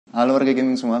Halo warga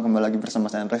gaming semua, kembali lagi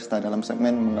bersama saya Resta dalam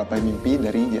segmen Menggapai Mimpi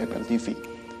dari JEPL TV.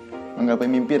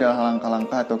 Menggapai mimpi adalah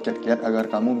langkah-langkah atau kiat-kiat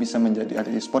agar kamu bisa menjadi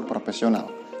atlet e-sport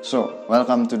profesional. So,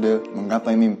 welcome to the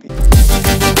Menggapai Mimpi.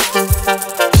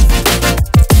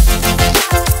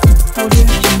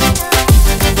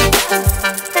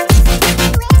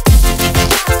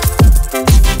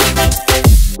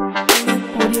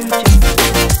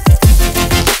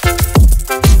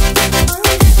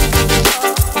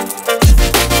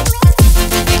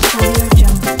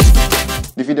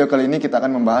 Di video kali ini kita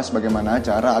akan membahas bagaimana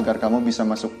cara agar kamu bisa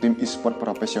masuk tim e-sport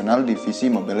profesional divisi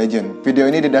Mobile Legends. Video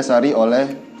ini didasari oleh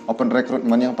open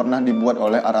rekrutmen yang pernah dibuat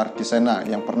oleh Sena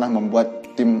yang pernah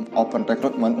membuat tim open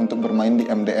rekrutmen untuk bermain di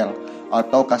MDL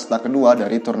atau kasta kedua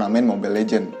dari turnamen Mobile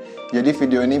Legends. Jadi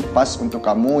video ini pas untuk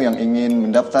kamu yang ingin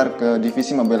mendaftar ke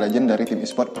divisi Mobile Legends dari tim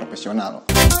e-sport profesional.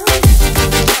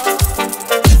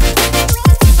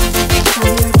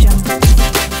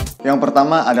 Yang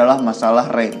pertama adalah masalah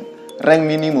rank. Rank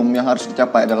minimum yang harus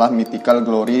dicapai adalah Mythical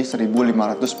Glory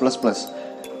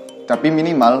 1500++. Tapi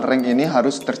minimal rank ini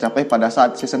harus tercapai pada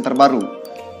saat season terbaru.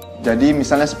 Jadi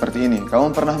misalnya seperti ini,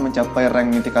 kamu pernah mencapai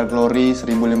rank Mythical Glory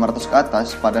 1500 ke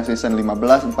atas pada season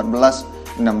 15,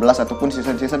 14, 16 ataupun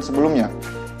season-season sebelumnya.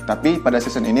 Tapi pada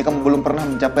season ini kamu belum pernah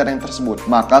mencapai rank tersebut,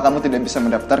 maka kamu tidak bisa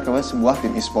mendaftar ke sebuah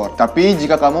tim e-sport. Tapi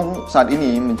jika kamu saat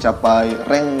ini mencapai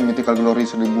rank Mythical Glory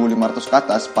 1500 ke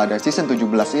atas pada season 17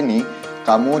 ini,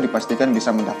 kamu dipastikan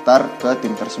bisa mendaftar ke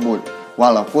tim tersebut.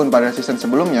 Walaupun pada season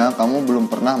sebelumnya kamu belum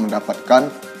pernah mendapatkan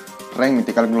rank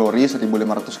Mythical Glory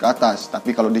 1500 ke atas.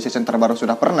 Tapi kalau di season terbaru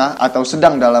sudah pernah atau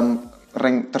sedang dalam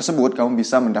rank tersebut, kamu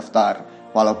bisa mendaftar.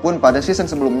 Walaupun pada season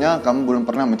sebelumnya kamu belum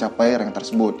pernah mencapai rank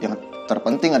tersebut. Yang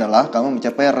terpenting adalah kamu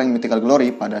mencapai rank Mythical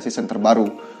Glory pada season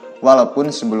terbaru. Walaupun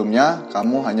sebelumnya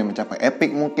kamu hanya mencapai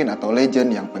Epic mungkin atau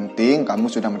Legend, yang penting kamu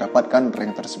sudah mendapatkan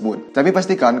rank tersebut. Tapi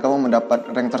pastikan kamu mendapat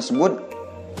rank tersebut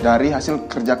dari hasil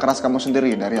kerja keras kamu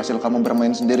sendiri, dari hasil kamu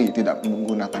bermain sendiri, tidak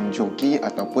menggunakan joki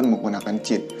ataupun menggunakan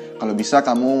cheat. Kalau bisa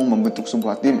kamu membentuk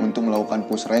sebuah tim untuk melakukan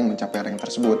push rank mencapai rank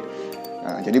tersebut.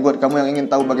 Nah, jadi buat kamu yang ingin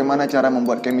tahu bagaimana cara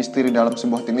membuat chemistry dalam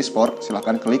sebuah tim e-sport,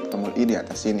 silahkan klik tombol i di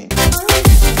atas sini.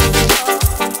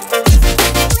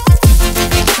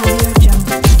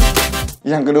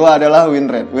 Yang kedua adalah win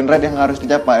rate. Win rate yang harus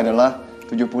dicapai adalah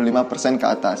 75% ke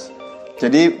atas.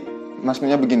 Jadi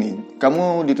maksudnya begini,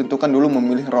 kamu ditentukan dulu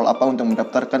memilih role apa untuk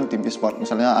mendaftarkan tim e-sport.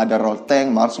 Misalnya ada role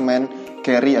tank, marksman,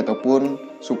 carry, ataupun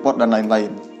support dan lain-lain.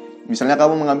 Misalnya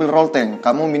kamu mengambil role tank,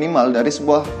 kamu minimal dari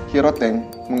sebuah hero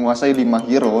tank menguasai 5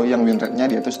 hero yang win rate-nya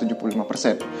di atas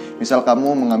 75%. Misal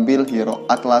kamu mengambil hero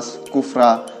Atlas,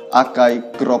 Kufra,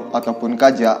 Akai, Grop, ataupun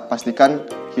Kaja, pastikan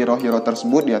hero-hero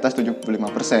tersebut di atas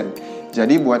 75%.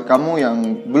 Jadi buat kamu yang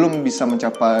belum bisa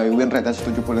mencapai win rate atas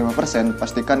 75%,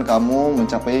 pastikan kamu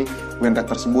mencapai win rate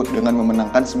tersebut dengan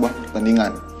memenangkan sebuah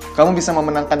pertandingan. Kamu bisa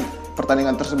memenangkan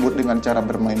pertandingan tersebut dengan cara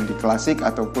bermain di klasik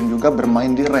ataupun juga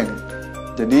bermain di rank.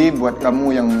 Jadi buat kamu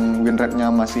yang win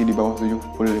rate-nya masih di bawah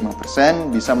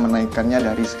 75%, bisa menaikkannya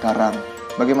dari sekarang.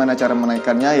 Bagaimana cara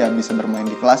menaikkannya? Ya bisa bermain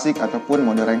di klasik ataupun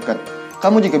mode ranked.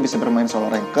 Kamu juga bisa bermain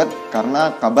solo ranked,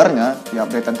 karena kabarnya di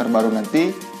updatean terbaru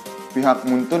nanti pihak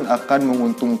Muntun akan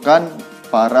menguntungkan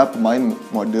para pemain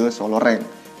mode solo rank.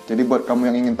 Jadi buat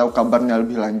kamu yang ingin tahu kabarnya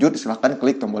lebih lanjut, silahkan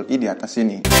klik tombol i di atas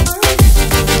sini.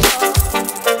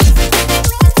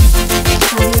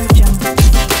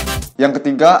 Yang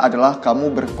ketiga adalah kamu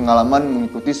berpengalaman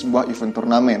mengikuti sebuah event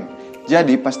turnamen.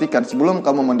 Jadi pastikan sebelum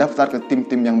kamu mendaftar ke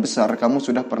tim-tim yang besar, kamu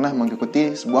sudah pernah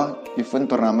mengikuti sebuah event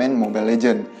turnamen Mobile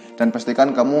Legends. Dan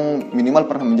pastikan kamu minimal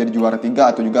pernah menjadi juara 3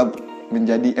 atau juga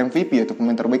menjadi MVP atau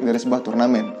pemain terbaik dari sebuah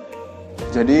turnamen.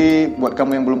 Jadi buat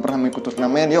kamu yang belum pernah mengikuti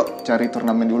turnamen, yuk cari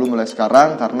turnamen dulu mulai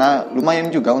sekarang, karena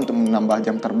lumayan juga untuk menambah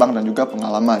jam terbang dan juga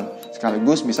pengalaman.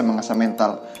 Sekaligus bisa mengasah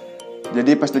mental.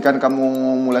 Jadi pastikan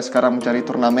kamu mulai sekarang mencari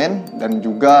turnamen dan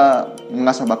juga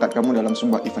mengasah bakat kamu dalam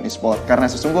sebuah event e-sport. Karena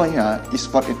sesungguhnya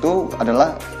e-sport itu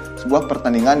adalah sebuah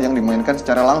pertandingan yang dimainkan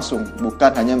secara langsung,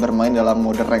 bukan hanya bermain dalam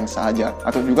mode rank saja.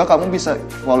 Atau juga kamu bisa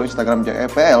follow Instagram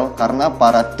JEPL, karena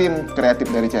para tim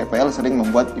kreatif dari JEPL sering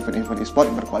membuat event-event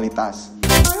e-sport berkualitas.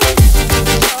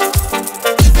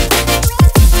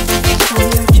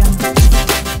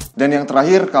 Dan yang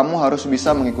terakhir, kamu harus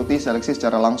bisa mengikuti seleksi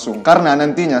secara langsung. Karena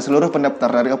nantinya seluruh pendaftar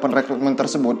dari open recruitment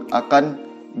tersebut akan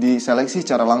diseleksi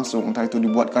secara langsung. Entah itu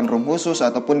dibuatkan room khusus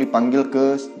ataupun dipanggil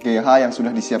ke GH yang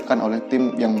sudah disiapkan oleh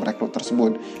tim yang merekrut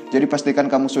tersebut. Jadi pastikan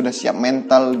kamu sudah siap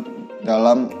mental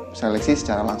dalam seleksi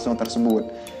secara langsung tersebut.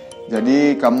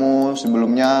 Jadi kamu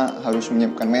sebelumnya harus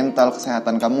menyiapkan mental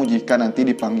kesehatan kamu jika nanti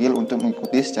dipanggil untuk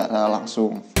mengikuti secara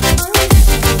langsung.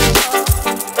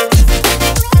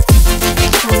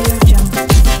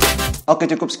 Oke,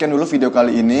 cukup sekian dulu video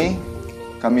kali ini.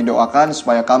 Kami doakan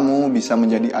supaya kamu bisa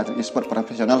menjadi atlet e-sport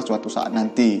profesional suatu saat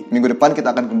nanti. Minggu depan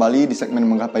kita akan kembali di segmen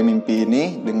Menggapai Mimpi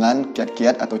ini dengan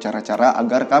kiat-kiat atau cara-cara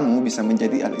agar kamu bisa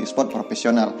menjadi atlet e-sport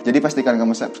profesional. Jadi pastikan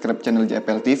kamu subscribe channel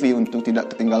JEPL TV untuk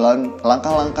tidak ketinggalan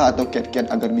langkah-langkah atau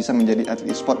kiat-kiat agar bisa menjadi atlet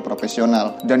e-sport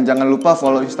profesional. Dan jangan lupa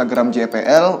follow Instagram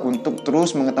JEPL untuk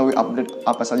terus mengetahui update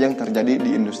apa saja yang terjadi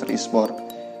di industri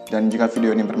e-sport. Dan jika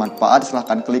video ini bermanfaat,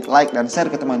 silahkan klik like dan share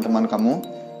ke teman-teman kamu.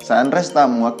 Saya Andresta,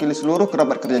 mewakili seluruh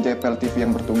kerabat kerja JEPL TV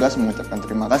yang bertugas mengucapkan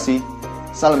terima kasih.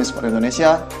 Salam e-sport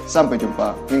Indonesia, sampai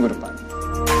jumpa minggu depan.